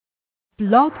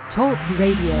Blog Talk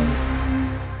Radio.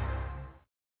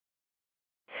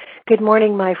 Good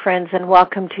morning, my friends, and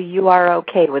welcome to You Are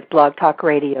Okay with Blog Talk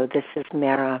Radio. This is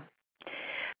Mara.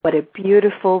 What a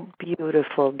beautiful,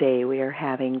 beautiful day we are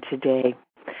having today.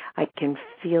 I can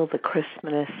feel the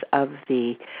crispness of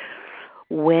the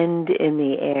wind in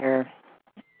the air,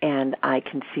 and I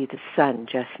can see the sun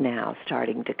just now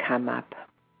starting to come up.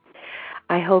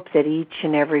 I hope that each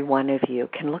and every one of you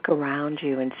can look around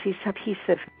you and see some piece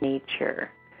of nature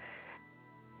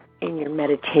in your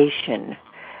meditation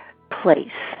place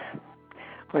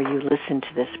where you listen to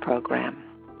this program.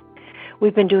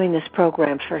 We've been doing this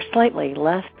program for slightly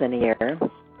less than a year,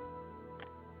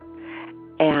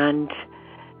 and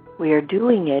we are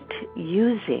doing it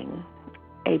using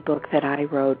a book that I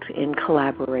wrote in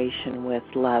collaboration with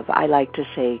Love. I like to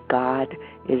say God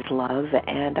is Love,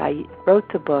 and I wrote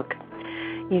the book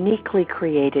Uniquely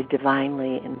Created,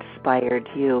 Divinely Inspired,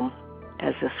 You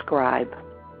as a Scribe.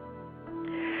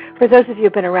 For those of you who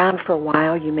have been around for a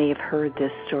while, you may have heard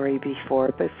this story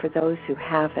before, but for those who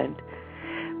haven't,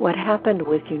 what happened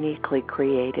with Uniquely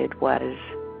Created was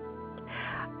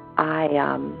I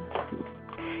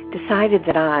decided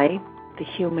that I, the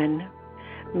human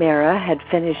Mara, had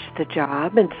finished the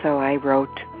job, and so I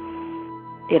wrote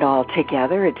it all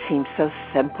together. It seemed so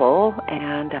simple,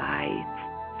 and I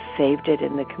saved it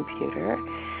in the computer,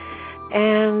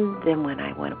 and then when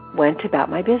I went about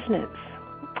my business,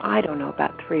 I don't know,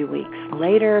 about 3 weeks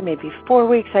later, maybe 4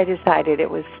 weeks, I decided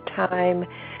it was time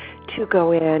to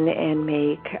go in and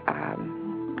make,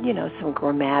 some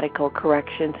grammatical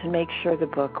corrections and make sure the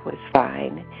book was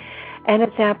fine. And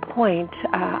at that point,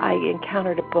 I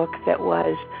encountered a book that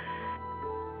was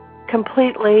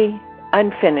completely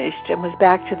unfinished and was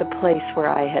back to the place where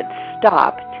I had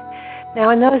stopped. Now,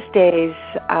 in those days,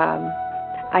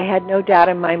 I had no doubt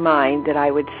in my mind that I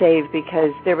would save,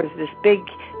 because there was this big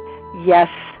yes,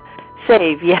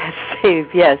 save, yes,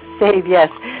 save, yes, save, yes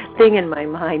thing in my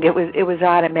mind. It was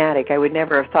automatic. I would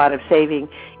never have thought of saving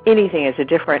anything as a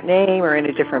different name or in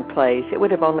a different place. It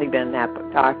would have only been that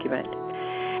document.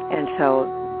 And so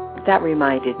that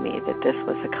reminded me that this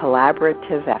was a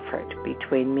collaborative effort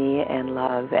between me and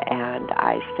Love, and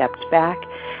I stepped back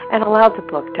and allowed the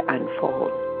book to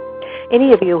unfold.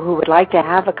 Any of you who would like to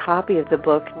have a copy of the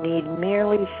book need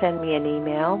merely send me an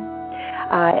email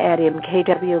at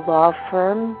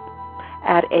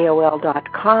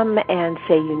mkwlawfirm@aol.com and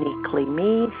say uniquely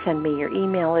me. Send me your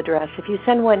email address. If you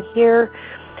send one here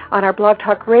on our Blog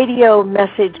Talk Radio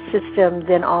message system,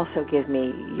 then also give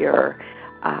me your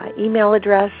email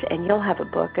address, and you'll have a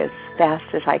book as fast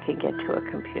as I can get to a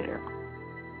computer.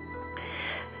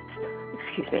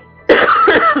 Excuse me.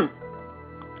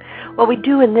 What we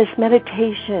do in this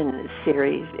meditation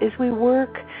series is we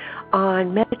work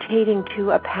on meditating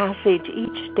to a passage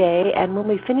each day, and when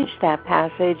we finish that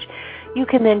passage, you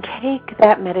can then take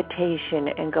that meditation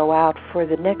and go out for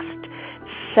the next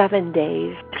 7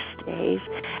 days,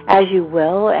 as you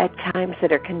will, at times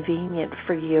that are convenient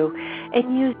for you,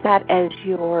 and use that as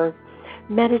your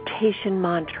meditation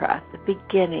mantra, the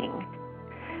beginning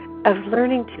of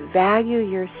learning to value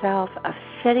yourself, of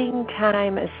setting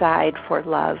time aside for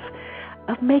Love,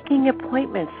 of making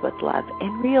appointments with Love,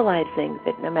 and realizing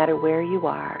that no matter where you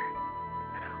are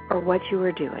or what you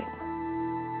are doing,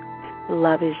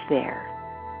 Love is there,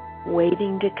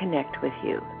 waiting to connect with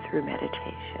you through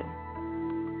meditation.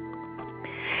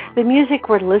 The music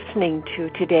we're listening to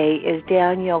today is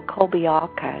Daniel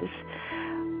Kolbialka's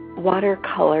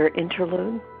Watercolor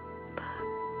Interlude.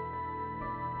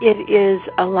 It is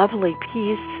a lovely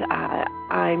piece.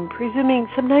 I'm presuming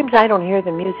sometimes I don't hear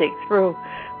the music through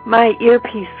my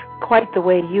earpiece quite the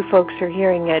way you folks are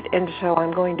hearing it, and so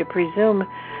I'm going to presume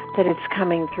that it's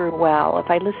coming through well.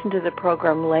 If I listen to the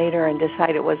program later and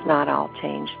decide it was not, I'll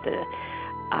change the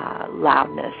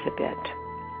loudness a bit.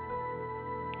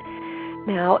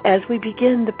 Now, as we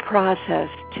begin the process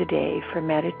today for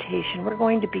meditation, we're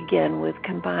going to begin with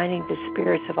combining the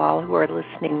spirits of all who are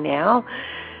listening now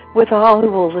with all who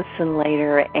will listen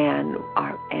later, and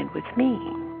with me.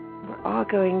 We're all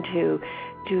going to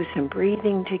do some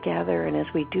breathing together, and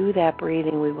as we do that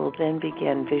breathing, we will then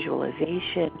begin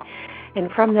visualization.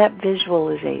 And from that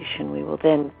visualization, we will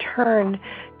then turn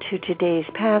to today's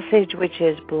passage, which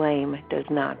is blame does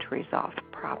not resolve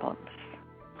problems.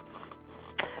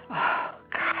 Oh,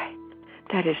 God,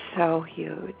 that is so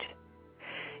huge.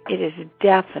 It is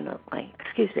definitely,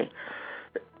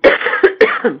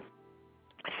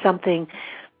 something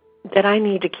that I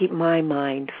need to keep my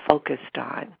mind focused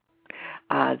on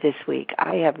this week.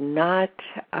 I have not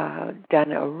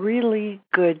done a really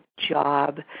good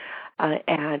job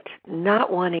at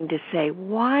not wanting to say,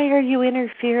 why are you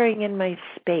interfering in my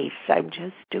space? I'm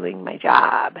just doing my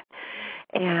job.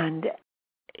 And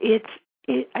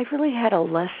I really had a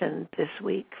lesson this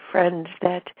week, friends,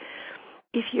 that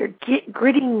if you're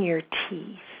gritting your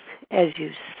teeth as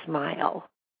you smile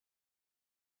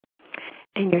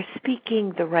and you're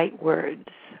speaking the right words,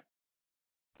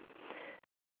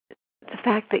 the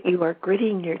fact that you are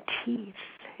gritting your teeth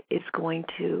is going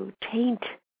to taint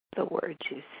the words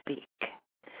you speak.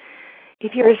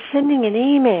 If you're sending an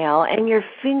email and your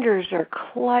fingers are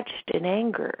clutched in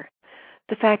anger,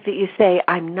 the fact that you say,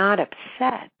 I'm not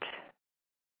upset,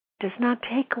 does not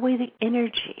take away the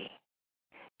energy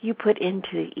you put into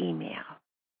the email.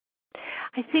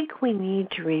 I think we need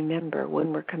to remember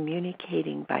when we're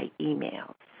communicating by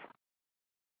emails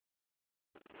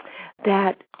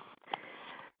that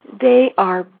they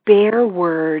are bare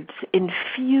words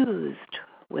infused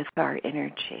with our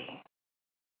energy.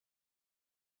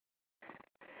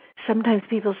 Sometimes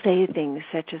people say things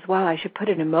such as, well, I should put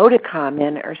an emoticon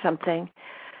in or something.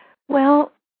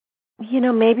 Well,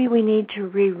 maybe we need to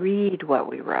reread what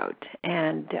we wrote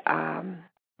and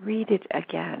read it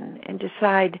again and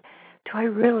decide, do I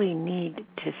really need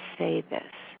to say this?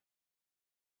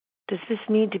 Does this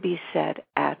need to be said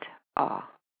at all?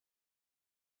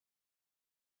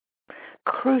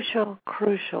 Crucial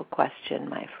question,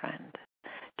 my friend.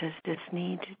 Does this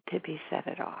need to be said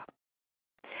at all?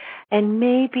 And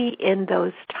maybe in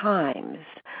those times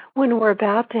when we're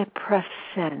about to press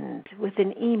send with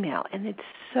an email, and it's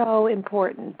so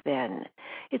important then,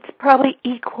 it's probably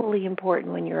equally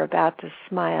important when you're about to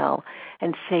smile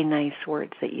and say nice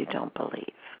words that you don't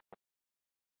believe.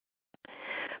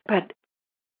 But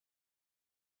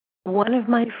one of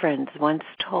my friends once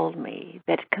told me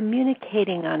that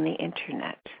communicating on the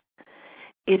internet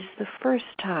is the first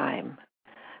time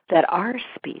that our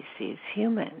species,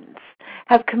 humans,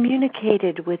 have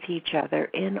communicated with each other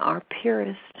in our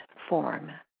purest form,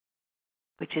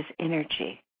 which is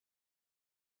energy.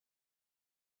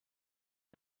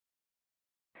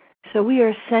 So we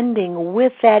are sending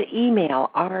with that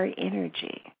email our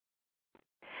energy.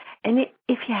 And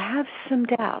if you have some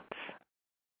doubts,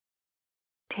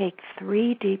 take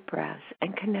 3 deep breaths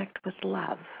and connect with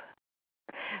love.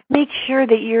 Make sure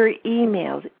that your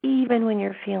emails, even when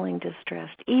you're feeling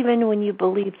distressed, even when you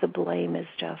believe the blame is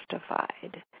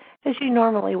justified, as you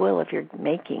normally will if you're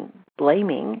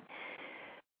blaming,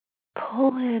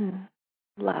 pull in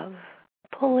love,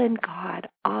 pull in God,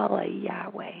 Allah,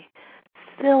 Yahweh.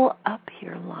 Fill up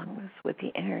your lungs with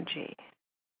the energy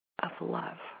of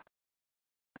love.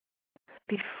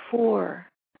 Before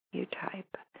you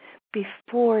type,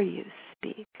 before you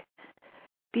speak,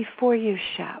 before you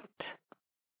shout,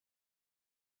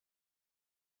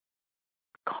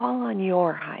 call on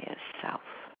your highest self.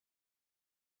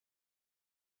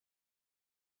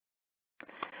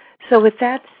 So with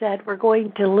that said, we're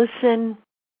going to listen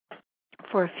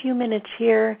for a few minutes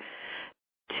here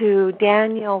to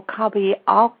Daniel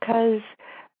Kabi-Alka's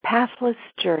Pathless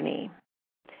Journey.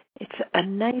 It's a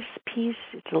nice piece.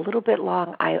 It's a little bit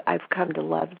long. I've come to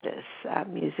love this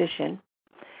musician.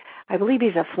 I believe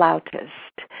he's a flautist,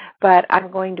 but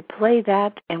I'm going to play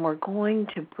that, and we're going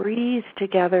to breathe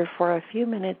together for a few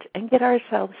minutes and get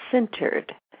ourselves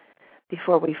centered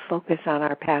before we focus on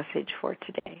our passage for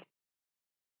today.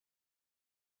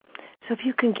 So if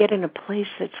you can get in a place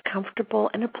that's comfortable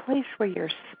and a place where your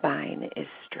spine is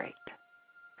straight.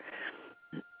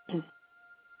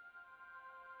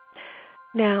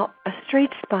 Now, a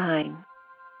straight spine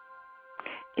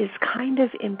is kind of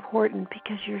important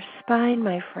because your spine,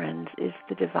 my friends, is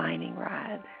the divining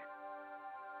rod.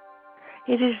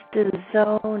 It is the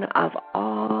zone of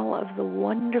all of the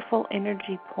wonderful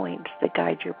energy points that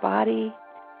guide your body,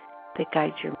 that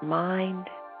guide your mind,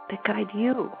 that guide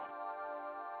you.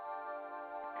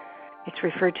 It's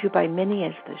referred to by many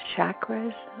as the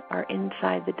chakras are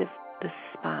inside the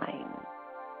spine.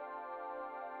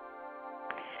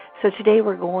 So today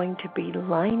we're going to be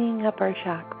lining up our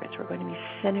chakras. We're going to be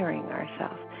centering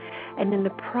ourselves. And in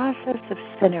the process of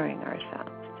centering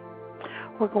ourselves,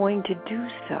 we're going to do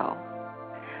so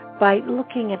by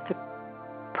looking at the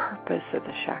purpose of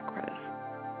the chakras.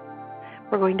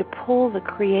 We're going to pull the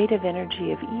creative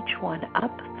energy of each one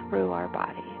up through our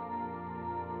body.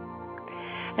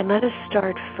 And let us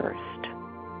start first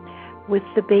with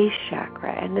the base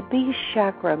chakra. And the base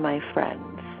chakra, my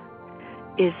friends,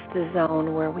 is the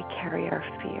zone where we carry our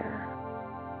fear.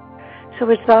 So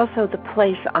it's also the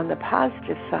place on the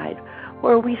positive side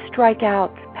where we strike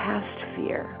out past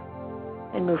fear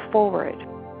and move forward.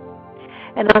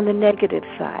 And on the negative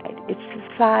side, it's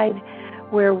the side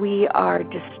where we are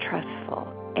distrustful,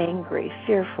 angry,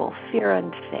 fearful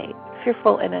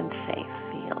and unsafe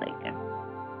feeling.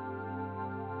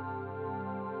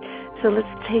 So let's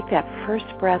take that first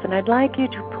breath, and I'd like you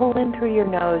to pull in through your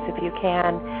nose if you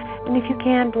can, and if you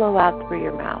can, blow out through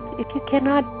your mouth. If you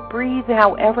cannot breathe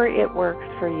however it works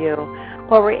for you,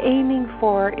 what we're aiming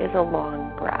for is a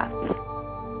long breath.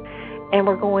 And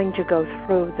we're going to go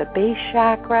through the base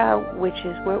chakra, which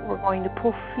is where we're going to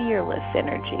pull fearless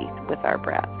energy with our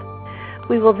breath.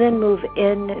 We will then move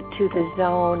into the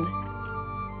zone,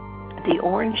 the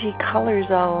orangey color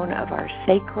zone of our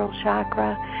sacral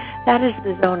chakra. That is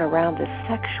the zone around the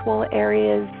sexual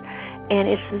areas, and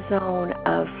it's the zone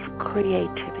of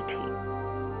creativity.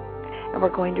 And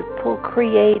we're going to pull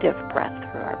creative breath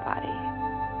through our body.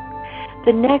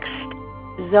 The next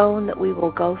zone that we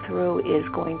will go through is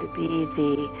going to be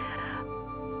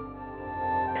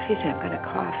I'm going to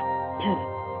cough.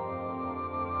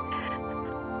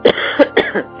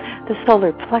 The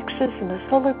solar plexus, and the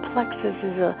solar plexus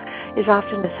is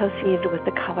often associated with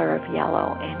the color of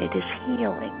yellow, and it is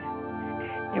healing.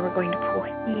 And we're going to pull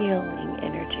healing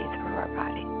energy through our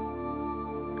body.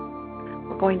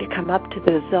 We're going to come up to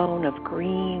the zone of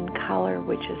green color,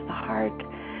 which is the heart,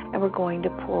 and we're going to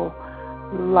pull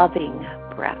loving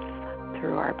breath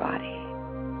through our body,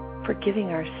 forgiving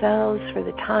ourselves for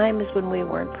the times when we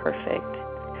weren't perfect,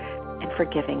 and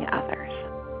forgiving others.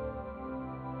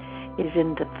 It is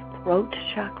in the throat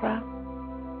chakra.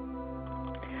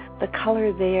 The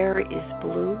color there is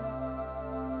blue.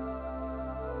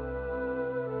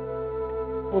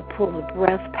 We'll pull the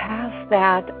breath past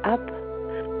that up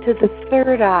to the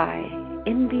third eye,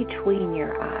 in between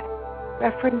your eyes,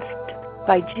 referenced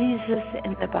by Jesus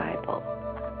in the Bible.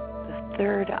 The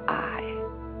third eye,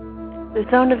 the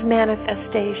zone of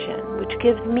manifestation, which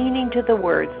gives meaning to the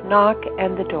words, knock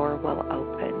and the door will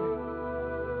open.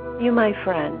 You, my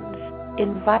friends,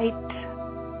 invite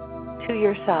to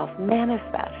yourself,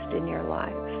 manifest in your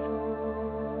lives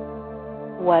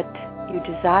what you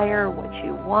desire, what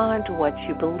you want, what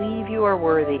you believe you are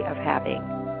worthy of having.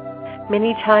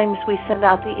 Many times we send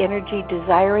out the energy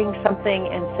desiring something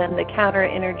and send the counter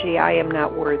energy, I am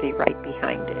not worthy, right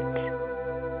behind it.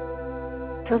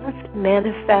 So let's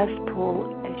manifest,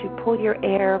 as you pull your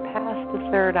air past the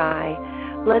third eye,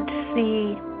 let's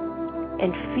see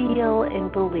and feel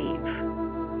and believe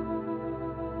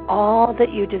all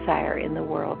that you desire in the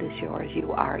world is yours.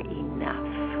 You are enough.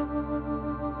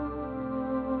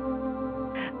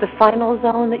 The final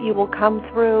zone that you will come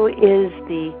through is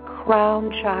the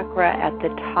crown chakra at the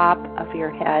top of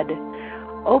your head.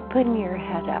 Open your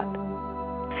head up.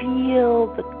 Feel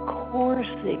the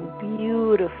coursing,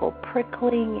 beautiful,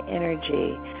 prickling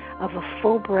energy of a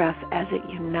full breath as it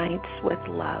unites with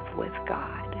love with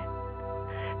God.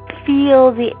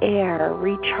 Feel the air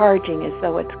recharging as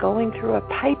though it's going through a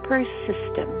Piper's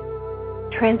system,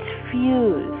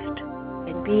 transfused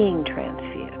and being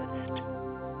transfused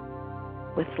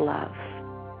with love,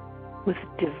 with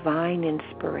divine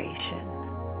inspiration.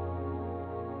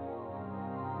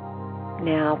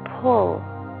 Now pull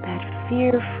that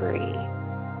fear-free,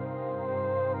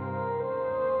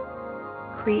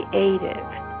 creative,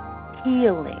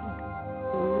 healing,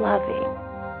 loving,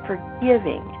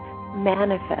 forgiving,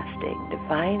 manifesting,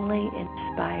 divinely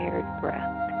inspired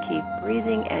breath. Keep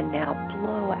breathing and now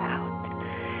blow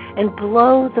out. And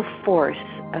blow the force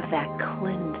of that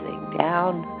cleansing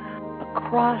down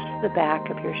across the back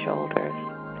of your shoulders,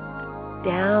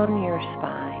 down your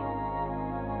spine,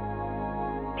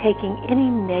 taking any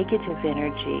negative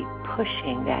energy,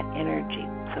 pushing that energy,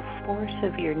 the force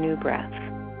of your new breath,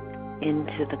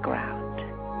 into the ground.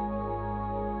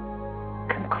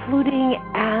 Concluding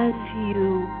as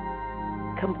you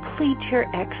complete your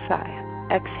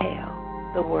exhale,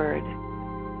 the word,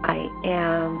 I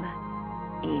am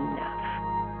enough.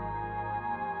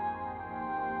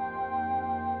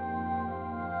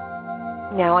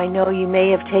 Now I know you may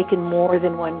have taken more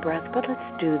than one breath, but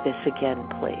let's do this again,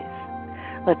 please.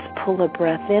 Let's pull a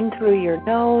breath in through your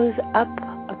nose, up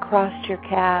across your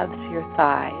calves, your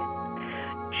thighs,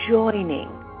 joining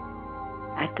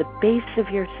at the base of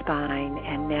your spine,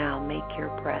 and now make your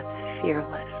breath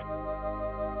fearless,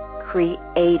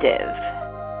 creative,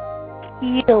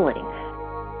 healing,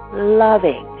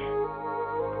 loving,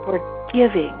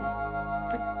 forgiving.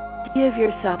 Forgive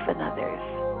yourself and others,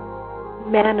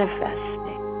 manifesting,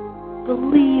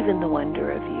 believe in the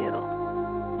wonder of you.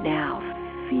 Now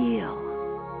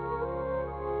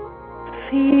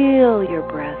feel your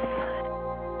breath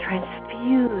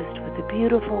transfused with the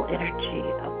beautiful energy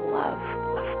of love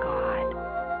of God.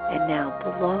 And now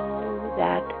blow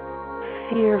that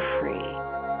fear-free,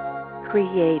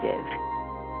 creative,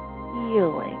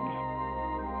 healing,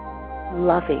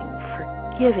 loving,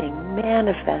 forgiving,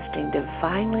 manifesting,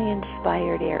 divinely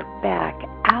inspired air back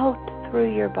out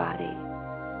through your body,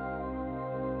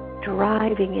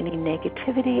 driving any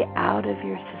negativity out of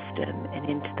your system and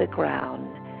into the ground,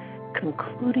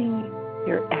 concluding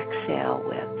your exhale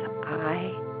with,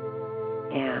 I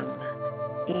am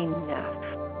enough.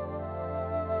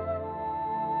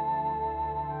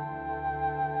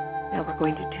 Now we're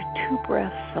going to do 2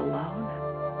 breaths alone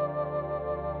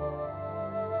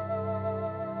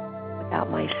without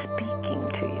my speaking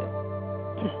to you.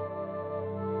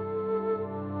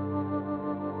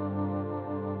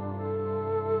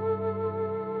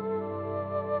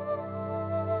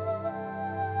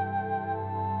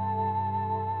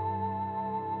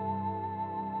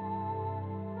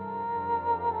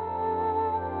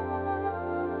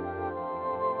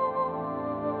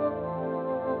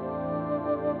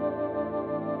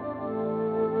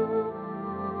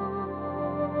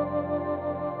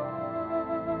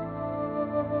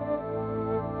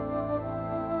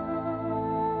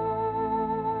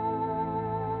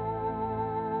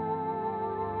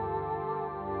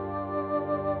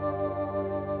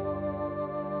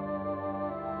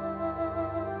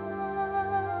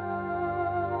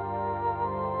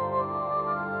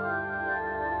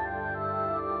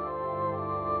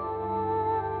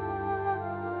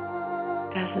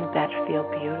 Doesn't that feel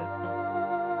beautiful?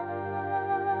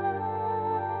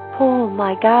 Oh,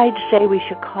 my guides say we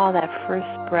should call that first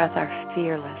breath our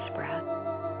fearless breath.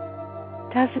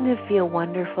 Doesn't it feel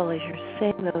wonderful as you're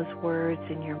saying those words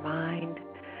in your mind,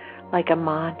 like a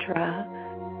mantra?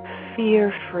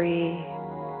 Fear-free,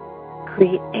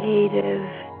 creative,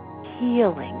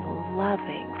 healing,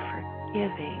 loving,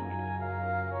 forgiving,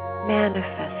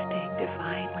 manifesting,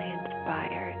 divinely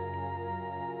inspired.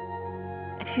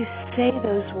 As you say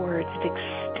those words, it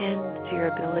extends your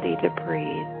ability to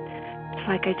breathe. It's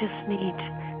like I just need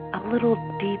a little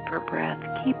deeper breath.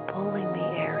 Keep pulling the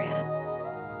air in.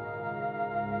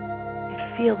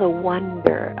 I feel the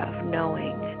wonder of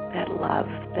knowing that love,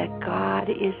 that God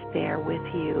is there with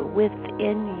you,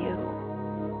 within you,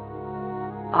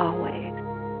 always.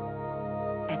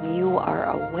 And you are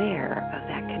aware of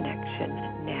that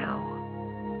connection now.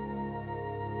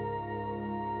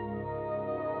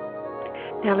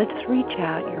 Now let's reach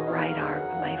out your right arm,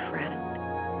 my friend.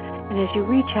 And as you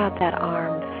reach out that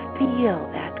arm, feel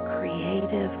that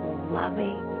creative,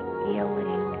 loving,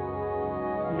 healing,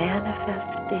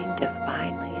 manifesting,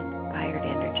 divinely inspired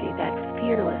energy, that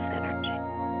fearless energy,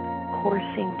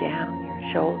 coursing down your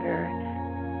shoulder,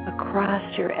 across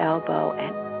your elbow,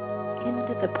 and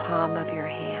into the palm of your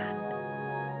hand.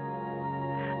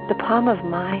 The palm of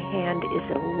my hand is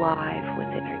alive with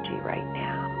energy right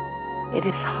now. It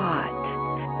is hot.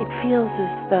 It feels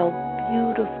as though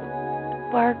beautiful,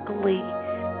 sparkly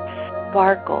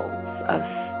sparkles of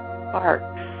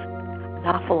sparks, an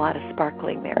awful lot of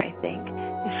sparkling there, I think,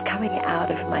 is coming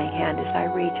out of my hand as I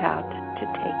reach out to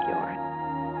take yours.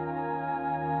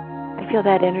 I feel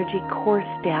that energy course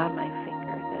down my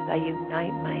fingers as I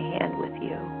unite my hand with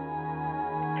you.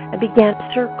 I began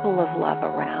a circle of love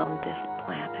around this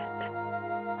planet,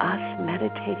 us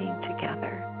meditating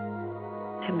together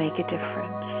to make a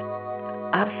difference.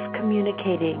 Us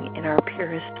communicating in our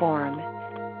purest form,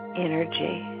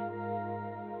 energy.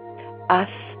 Us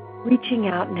reaching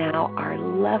out now our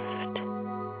left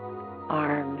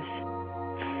arms,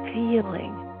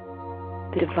 feeling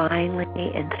divinely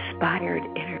inspired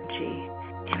energy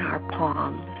in our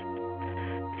palms,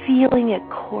 feeling it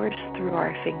course through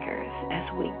our fingers as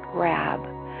we grab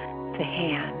the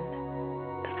hand,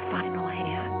 the final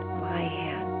hand, my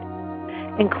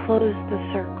hand, and close the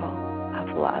circle of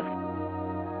love.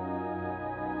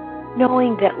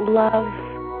 Knowing that love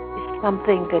is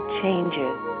something that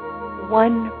changes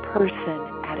one person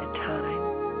at a time.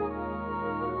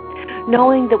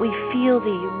 Knowing that we feel the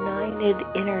united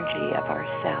energy of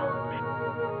ourselves.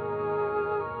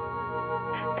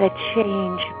 That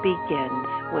change begins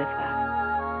with us.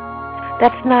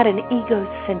 That's not an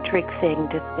egocentric thing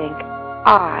to think,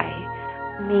 I,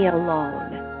 me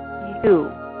alone,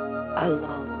 you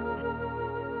alone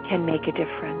can make a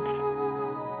difference.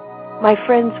 My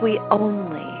friends, we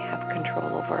only have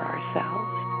control over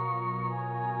ourselves.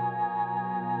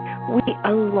 We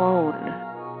alone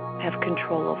have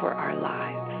control over our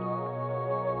lives.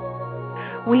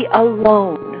 We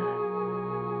alone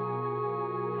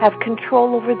have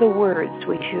control over the words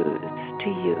we choose to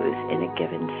use in a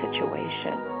given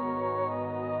situation.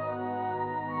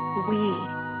 We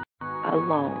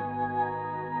alone.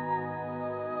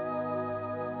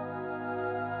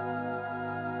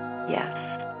 Yes.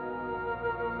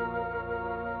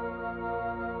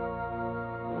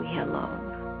 We alone.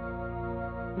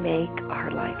 make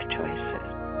our life choices.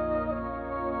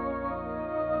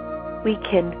 We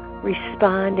can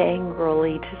respond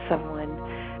angrily to someone.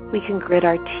 We can grit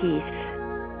our teeth.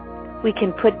 We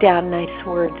can put down nice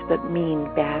words but mean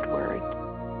bad words,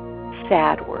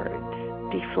 sad words,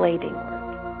 deflating words.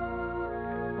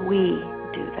 We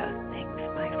do those things,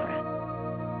 my friend.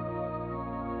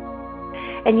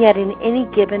 And yet in any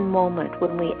given moment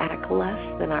when we act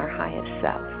less than our highest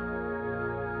self,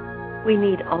 we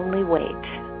need only wait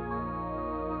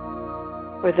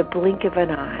for the blink of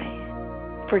an eye,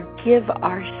 forgive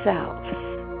ourselves,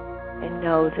 and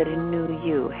know that a new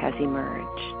you has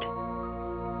emerged.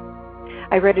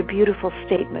 I read a beautiful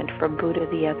statement from Buddha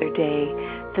the other day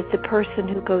that the person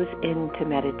who goes into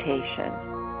meditation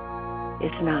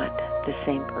is not the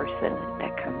same person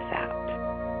that comes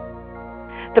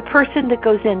out. The person that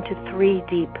goes into 3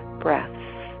 deep breaths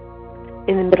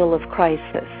in the middle of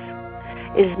crisis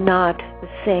is not the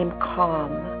same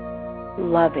calm,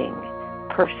 loving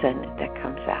person that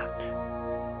comes out.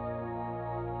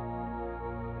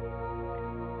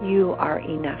 You are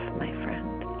enough, my friend.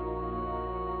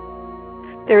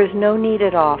 There is no need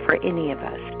at all for any of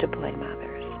us to blame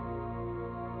others.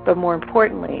 But more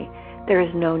importantly, there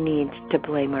is no need to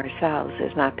blame ourselves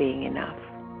as not being enough.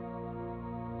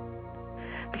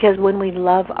 Because when we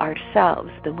love ourselves,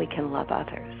 then we can love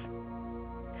others.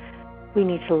 We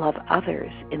need to love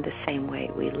others in the same way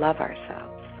we love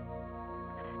ourselves.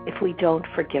 If we don't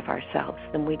forgive ourselves,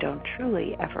 then we don't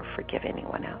truly ever forgive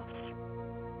anyone else.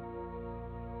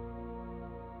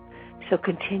 So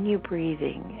continue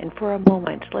breathing, and for a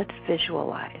moment, let's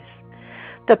visualize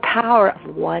the power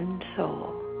of one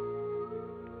soul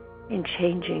in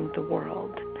changing the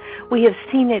world. We have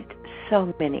seen it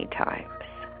so many times.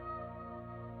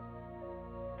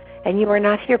 And you are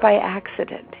not here by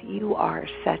accident. You are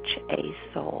such a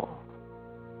soul.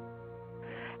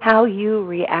 How you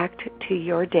react to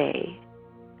your day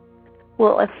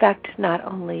will affect not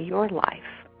only your life,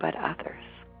 but others.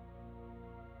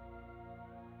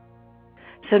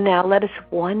 So now let us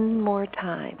one more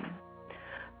time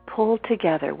pull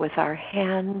together with our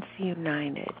hands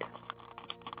united,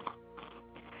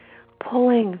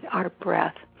 pulling our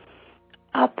breath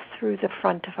up through the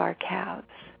front of our calves,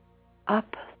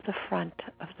 up the front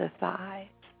of the thighs,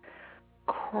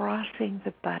 crossing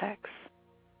the buttocks.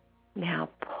 Now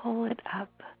pull it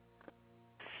up,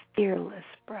 fearless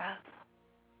breath,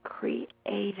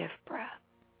 creative breath,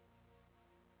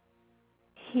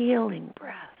 healing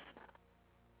breath,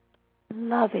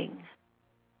 loving,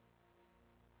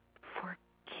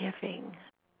 forgiving,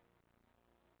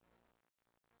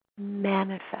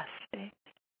 manifesting,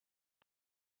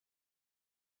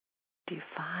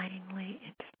 divinely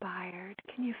inspired.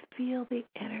 Can you feel the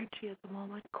energy of the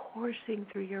moment coursing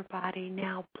through your body?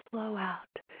 Now blow out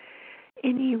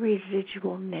any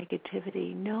residual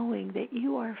negativity, knowing that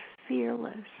you are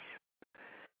fearless,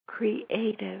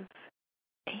 creative,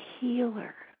 a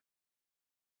healer,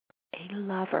 a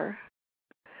lover,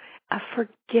 a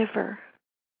forgiver,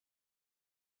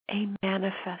 a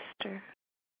manifester,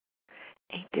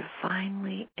 a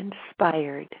divinely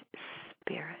inspired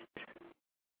spirit.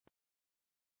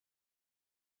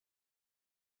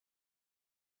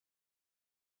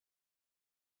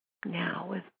 Now,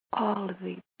 with all of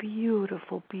the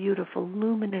beautiful, beautiful,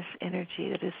 luminous energy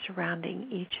that is surrounding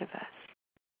each of us,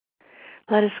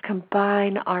 let us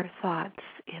combine our thoughts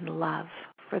in love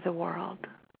for the world.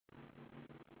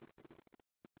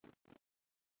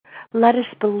 Let us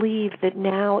believe that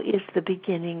now is the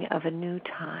beginning of a new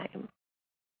time.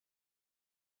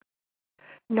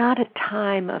 Not a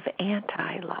time of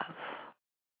anti-love,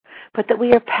 but that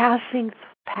we are passing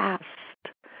past,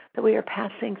 that we are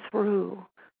passing through.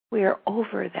 We are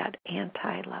over that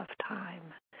anti-love time.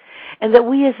 And that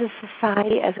we as a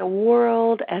society, as a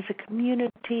world, as a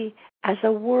community, as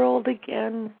a world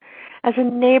again, as a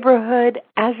neighborhood,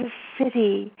 as a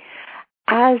city,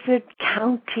 as a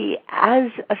county, as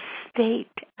a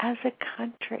state, as a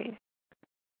country,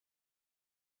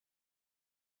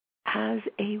 as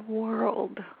a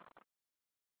world,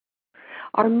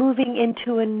 are moving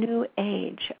into a new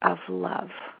age of love.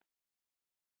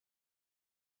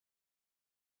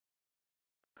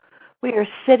 We are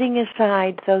setting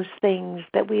aside those things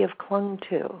that we have clung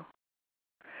to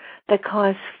that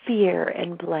cause fear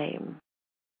and blame.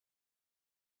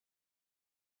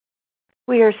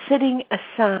 We are setting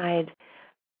aside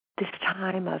this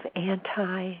time of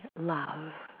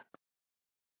anti-love,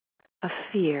 of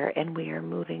fear, and we are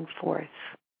moving forward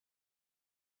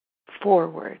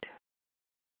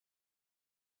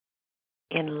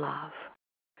in love.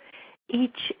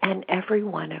 Each and every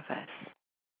one of us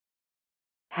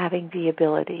having the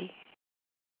ability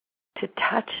to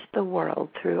touch the world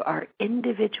through our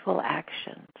individual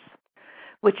actions,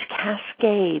 which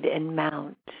cascade and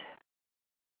mount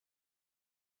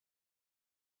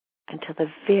until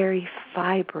the very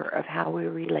fiber of how we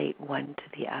relate one to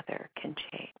the other can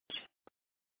change.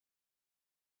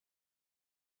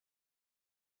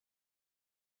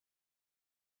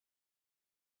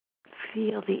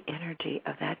 Feel the energy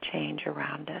of that change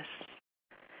around us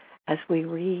as we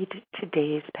read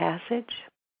today's passage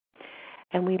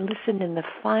and we listen in the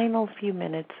final few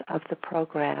minutes of the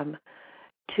program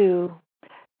to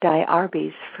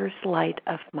Diarby's first light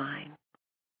of mind.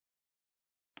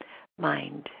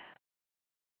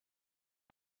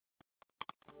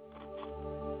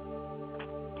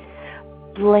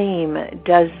 Blame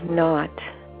does not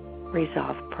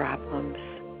resolve problems.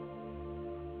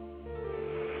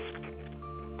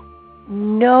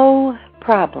 No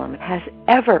problem has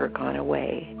ever gone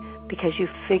away because you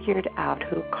figured out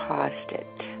who caused it.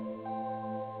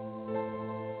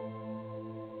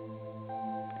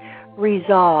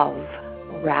 Resolve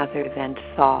rather than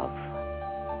solve.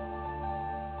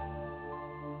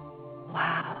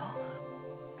 Wow.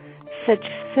 Such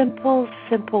simple,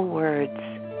 simple words.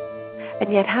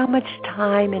 And yet how much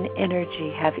time and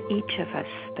energy have each of us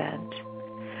spent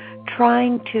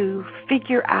trying to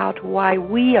figure out why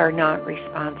we are not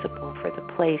responsible for the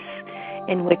place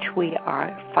in which we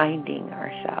are finding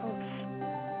ourselves.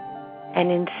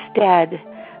 And instead,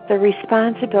 the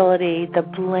responsibility, the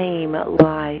blame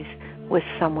lies with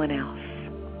someone else.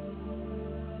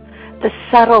 The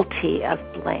subtlety of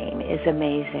blame is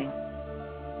amazing.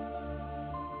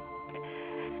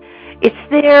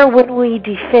 It's there when we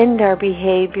defend our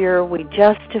behavior, we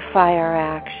justify our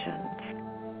actions.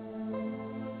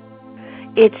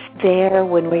 It's there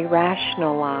when we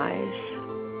rationalize.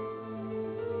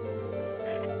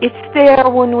 It's there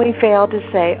when we fail to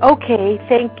say, okay,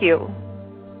 thank you.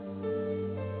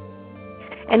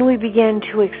 And we begin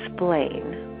to explain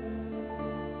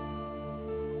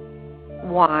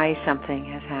why something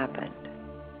has happened.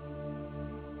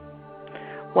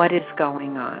 What is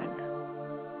going on?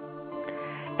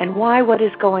 And why what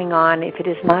is going on, if it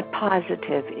is not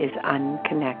positive, is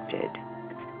unconnected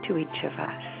to each of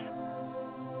us.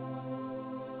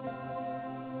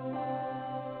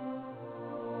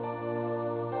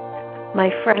 My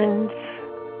friends,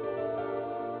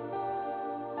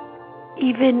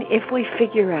 even if we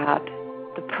figure out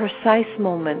the precise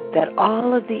moment that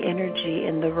all of the energy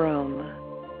in the room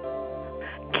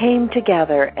came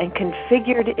together and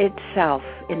configured itself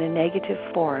in a negative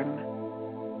form,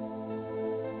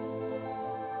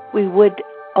 we would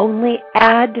only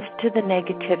add to the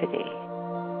negativity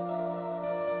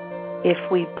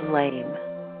if we blame.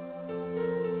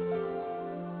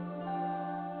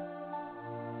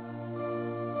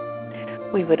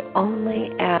 We would only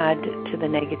add to the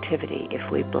negativity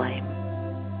if we blame.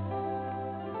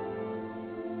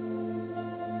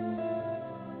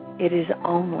 It is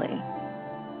only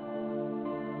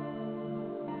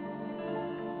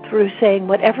through saying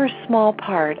whatever small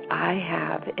part I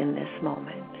have in this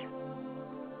moment,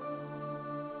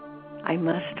 I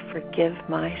must forgive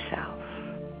myself.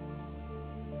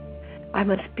 I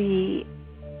must be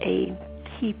a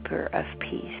keeper of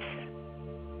peace,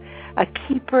 a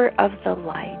keeper of the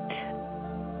light,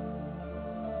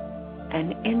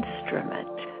 an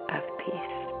instrument of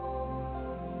peace,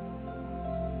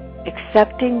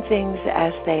 accepting things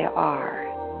as they are,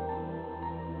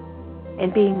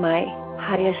 and being my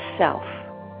highest self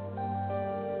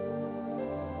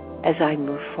as I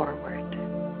move forward.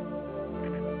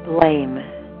 Blame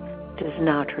does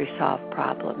not resolve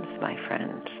problems, my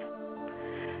friends.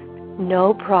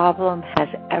 No problem has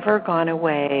ever gone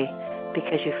away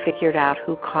because you figured out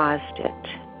who caused it.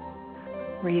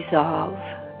 Resolve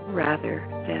rather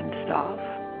than solve.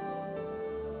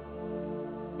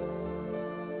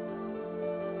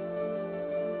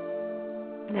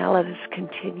 Now let us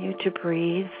continue to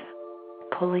breathe,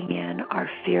 pulling in our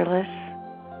fearless,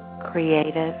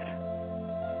 creative,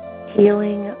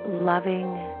 healing,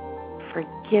 loving,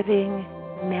 forgiving,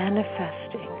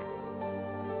 manifesting,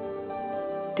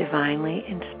 divinely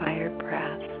inspired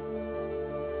breath.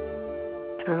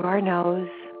 Through our nose,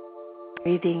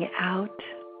 breathing out,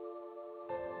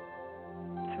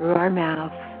 through our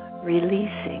mouth,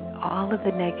 releasing all of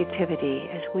the negativity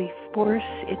as we force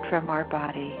it from our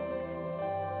body,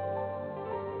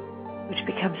 which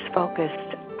becomes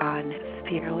focused on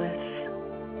fearless,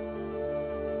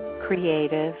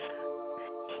 creative,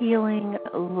 healing,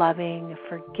 loving,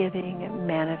 forgiving,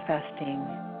 manifesting,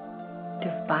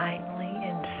 divinely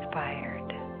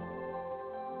inspired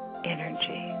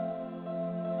energy.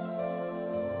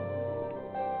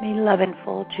 May love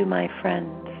unfold to my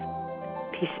friends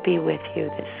Peace be with you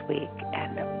this week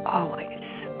and always.